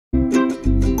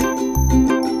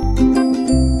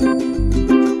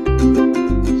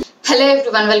Hello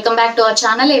everyone, welcome back to our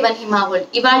channel Even Hima World.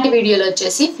 ఇవాల్టి వీడియోలో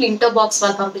వచ్చేసి Flintobox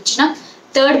వాళ్ళు పంపించిన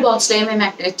థర్డ్ బాక్స్ లో ఏమేమి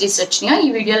యాక్టివిటీస్ వచ్చినాయో ఈ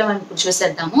వీడియోలో మనం ఇప్పుడు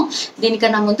చూసేద్దాము.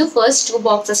 దీనికన్నా ముందు ఫస్ట్ 2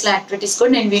 బాక్సెస్ లో యాక్టివిటీస్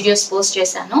కూడా నేను వీడియోస్ పోస్ట్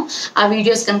చేశాను. ఆ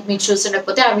వీడియోస్ కనుక మీరు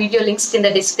చూసేటప్పుడు ఆ వీడియో లింక్స్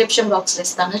కింద డిస్క్రిప్షన్ బాక్స్ లో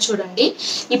ఇస్తాను చూడండి.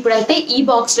 ఇప్పుడైతే ఈ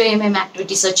బాక్స్ లో ఏమేమి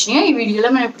యాక్టివిటీస్ వచ్చినాయో ఈ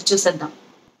వీడియోలో మనం ఇప్పుడు చూసేద్దాం.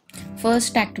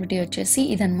 ఫస్ట్ యాక్టివిటీ వచ్చేసి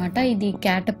ఇదన్నమాట. ఇది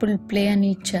క్యాటపుల్ ప్లే అని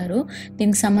ఇచ్చారు.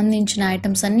 దీనికి సంబంధించిన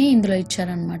ఐటమ్స్ అన్నీ ఇందులో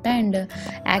ఇచ్చారనమాట. అండ్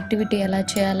యాక్టివిటీ ఎలా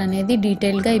చేయాలనేది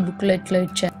డీటెయిల్గా ఈ బుక్లెట్లో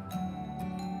ఇచ్చారు.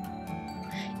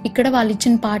 ఇక్కడ వాళ్ళు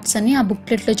ఇచ్చిన పార్ట్స్ అన్ని ఆ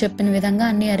బుక్లెట్లో చెప్పిన విధంగా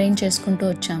అన్ని అరేంజ్ చేసుకుంటూ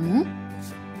వచ్చాము.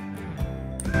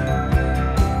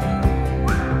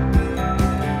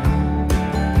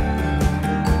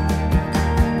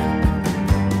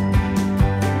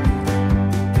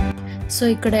 సో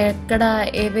ఇక్కడ ఎక్కడ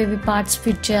ఏవేవి పార్ట్స్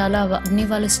ఫిట్ చేయాలో అవన్నీ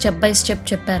వాళ్ళు స్టెప్ బై స్టెప్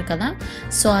చెప్పారు కదా.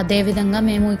 సో అదే విధంగా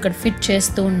మేము ఇక్కడ ఫిట్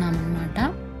చేస్తూ ఉన్నాం అన్నమాట.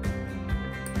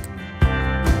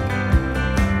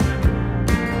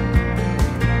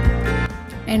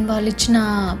 అండ్ వాళ్ళు ఇచ్చిన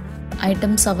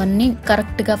ఐటమ్స్ అవన్నీ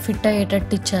కరెక్ట్గా ఫిట్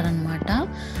అయ్యేటట్టు ఇచ్చారనమాట.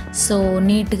 సో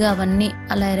నీట్గా అవన్నీ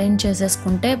అలా అరేంజ్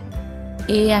చేసేసుకుంటే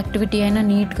ఏ యాక్టివిటీ అయినా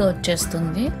నీట్గా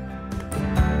వచ్చేస్తుంది.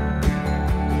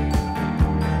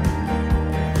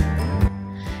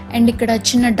 అండ్ ఇక్కడ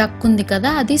చిన్న డక్ ఉంది కదా,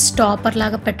 అది స్టాపర్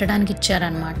లాగా పెట్టడానికి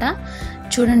ఇచ్చారనమాట.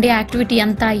 చూడండి యాక్టివిటీ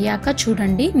అంతా అయ్యాక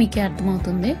చూడండి మీకే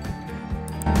అర్థమవుతుంది.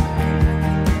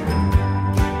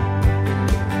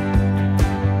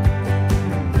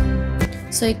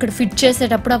 సో ఇక్కడ ఫిట్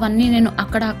చేసేటప్పుడు అవన్నీ నేను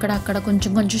అక్కడ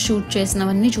కొంచెం కొంచెం షూట్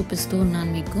చేసినవన్నీ చూపిస్తూ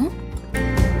ఉన్నాను మీకు.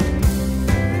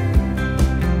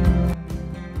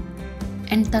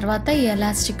 అండ్ తర్వాత ఈ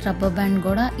ఎలాస్టిక్ రబ్బర్ బ్యాండ్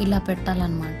కూడా ఇలా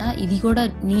పెట్టాలన్నమాట. ఇది కూడా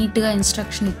నీట్గా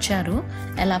ఇన్స్ట్రక్షన్ ఇచ్చారు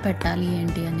ఎలా పెట్టాలి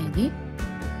ఏంటి అనేది.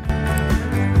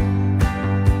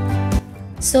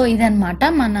 సో ఇదన్నమాట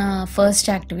మన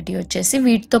ఫస్ట్ యాక్టివిటీ వచ్చేసి.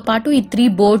 వీటితో పాటు ఈ 3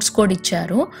 బోర్డ్స్ కూడా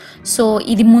ఇచ్చారు. సో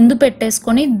ఇది ముందు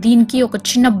పెట్టేసుకొని దీనికి ఒక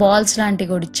చిన్న బాల్స్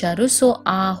లాంటివి కూడా ఇచ్చారు. సో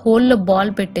ఆ హోల్లో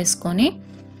బాల్ పెట్టేసుకొని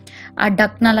ఆ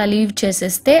డక్ని అలా లీవ్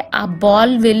చేసేస్తే ఆ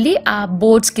బాల్ వెళ్ళి ఆ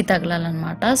బోర్డ్స్కి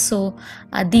తగలాలన్నమాట. సో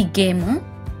అది గేమ్.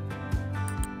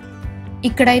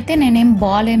 ఇక్కడైతే నేనేం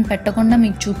బాల్ ఏం పెట్టకుండా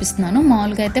మీకు చూపిస్తున్నాను.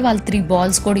 మామూలుగా అయితే వాళ్ళు 3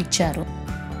 బాల్స్ కూడా ఇచ్చారు.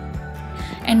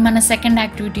 అండ్ మన సెకండ్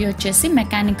యాక్టివిటీ వచ్చేసి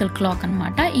మెకానికల్ క్లాక్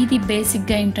అనమాట. ఇది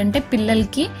బేసిక్గా ఏంటంటే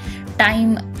పిల్లలకి టైం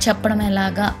చెప్పడం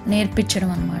ఎలాగా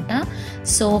నేర్పించడం అనమాట.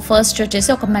 సో ఫస్ట్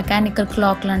వచ్చేసి ఒక మెకానికల్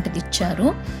క్లాక్ లాంటిది ఇచ్చారు.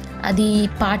 అది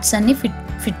పార్ట్స్ అన్నీ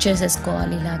ఫిట్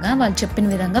చేసేసుకోవాలి. ఇలాగా వాళ్ళు చెప్పిన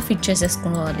విధంగా ఫిట్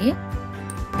చేసేసుకోవాలి.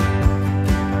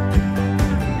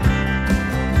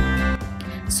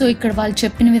 సో ఇక్కడ వాళ్ళు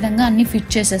చెప్పిన విధంగా అన్నీ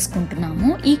ఫిట్ చేసేసుకుంటున్నాము.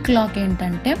 ఈ క్లాక్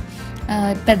ఏంటంటే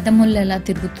పెద్ద ముళ్ళు ఎలా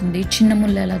తిరుగుతుంది, చిన్న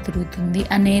ముళ్ళు ఎలా తిరుగుతుంది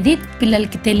అనేది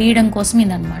పిల్లలకి తెలియడం కోసం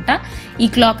ఇదనమాట. ఈ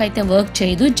క్లాక్ అయితే వర్క్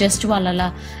చేయదు, జస్ట్ వాళ్ళు అలా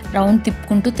రౌండ్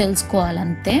తిప్పుకుంటూ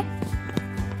తెలుసుకోవాలంతే.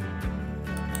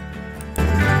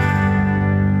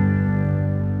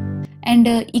 అండ్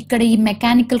ఇక్కడ ఈ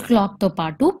మెకానికల్ క్లాక్తో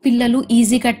పాటు పిల్లలు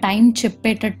ఈజీగా టైం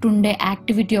చెప్పేటట్టు ఉండే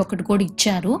యాక్టివిటీ ఒకటి కూడా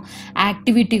ఇచ్చారు.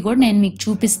 యాక్టివిటీ కూడా నేను మీకు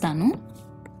చూపిస్తాను.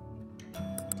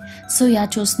 సో యా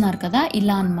చూస్తున్నారు కదా,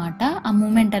 ఇలా అన్నమాట. ఆ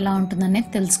మూమెంట్ ఎలా ఉంటుందనేది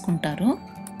తెలుసుకుంటారు.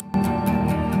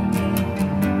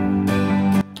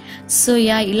 సో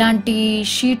యా ఇలాంటి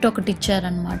షీట్ ఒకటి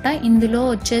ఇచ్చారనమాట. ఇందులో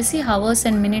వచ్చేసి హవర్స్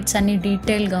అండ్ మినిట్స్ అన్ని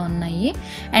డీటెయిల్గా ఉన్నాయి.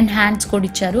 అండ్ హ్యాండ్స్ కూడా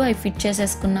ఇచ్చారు. అవి ఫిట్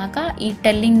చేసేసుకున్నాక ఈ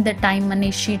టెల్లింగ్ ద టైమ్ అనే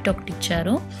షీట్ ఒకటి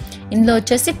ఇచ్చారు. ఇందులో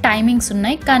వచ్చేసి టైమింగ్స్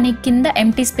ఉన్నాయి, కానీ కింద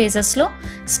ఎంటీ స్పేసెస్లో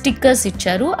స్టిక్కర్స్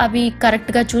ఇచ్చారు. అవి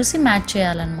కరెక్ట్గా చూసి మ్యాచ్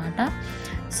చేయాలన్నమాట.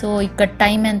 సో ఇక్కడ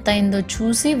టైం ఎంత అయిందో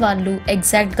చూసి వాళ్ళు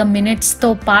ఎగ్జాక్ట్గా మినిట్స్తో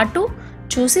పాటు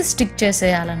చూసి స్టిక్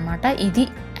చేసేయాలన్నమాట. ఇది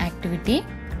యాక్టివిటీ.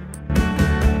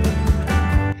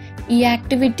 ఈ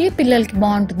యాక్టివిటీ పిల్లలకి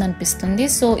బాగుంటుంది అనిపిస్తుంది.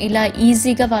 సో ఇలా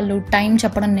ఈజీగా వాళ్ళు టైం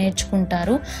చెప్పడం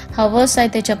నేర్చుకుంటారు. హవర్స్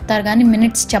అయితే చెప్తారు కానీ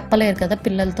మినిట్స్ చెప్పలేరు కదా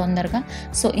పిల్లలు తొందరగా.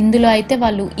 సో ఇందులో అయితే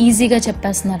వాళ్ళు ఈజీగా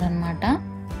చెప్పేస్తున్నారు అనమాట.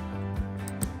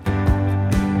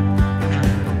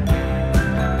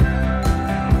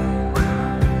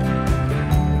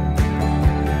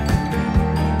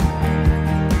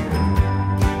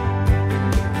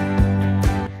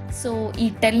 సో ఈ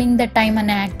టెల్లింగ్ ద టైమ్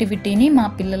అనే యాక్టివిటీని మా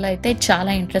పిల్లలు అయితే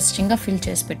చాలా ఇంట్రెస్టింగ్గా ఫీల్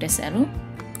చేసి పెట్టేశారు.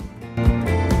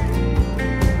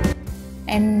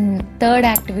 అండ్ థర్డ్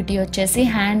యాక్టివిటీ వచ్చేసి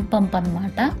హ్యాండ్ పంప్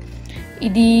అనమాట.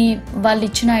 ఇది వాళ్ళు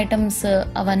ఇచ్చిన ఐటమ్స్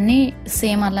అవన్నీ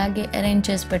సేమ్ అలాగే అరేంజ్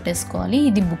చేసి పెట్టేసుకోవాలి.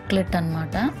 ఇది బుక్లెట్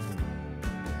అనమాట.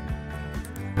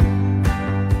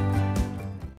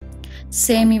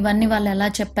 సేమ్ ఇవన్నీ వాళ్ళు ఎలా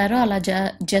చెప్పారో అలా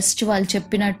జస్ట్ వాళ్ళు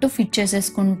చెప్పినట్టు ఫిట్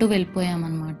చేసేసుకుంటూ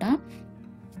వెళ్ళిపోయామన్నమాట.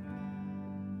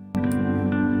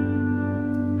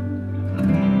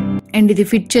 అండ్ ఇది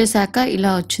ఫిట్ చేశాక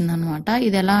ఇలా వచ్చిందనమాట.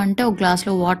 ఇది ఎలా అంటే ఒక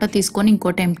గ్లాస్లో వాటర్ తీసుకొని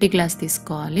ఇంకోటి ఎంటీ గ్లాస్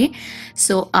తీసుకోవాలి.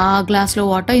 సో ఆ గ్లాస్లో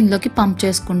వాటర్ ఇందులోకి పంప్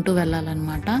చేసుకుంటూ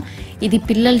వెళ్ళాలన్నమాట. ఇది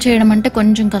పిల్లలు చేయడం అంటే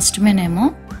కొంచెం కష్టమేనేమో.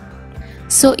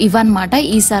 సో ఇవన్నమాట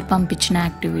ఈసారి పంపించిన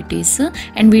యాక్టివిటీస్.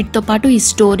 అండ్ వీటితో పాటు ఈ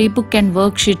story book and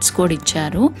work sheets కూడా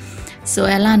ఇచ్చారు. సో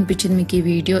ఎలా అనిపించింది మీకు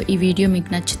ఈ వీడియో మీకు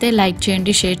నచ్చితే లైక్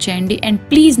చేయండి, షేర్ చేయండి అండ్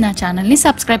ప్లీజ్ నా ఛానల్ని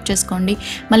సబ్స్క్రైబ్ చేసుకోండి.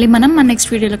 మళ్ళీ మనం మన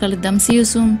నెక్స్ట్ వీడియోలో కలుద్దాం. See you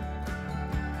soon.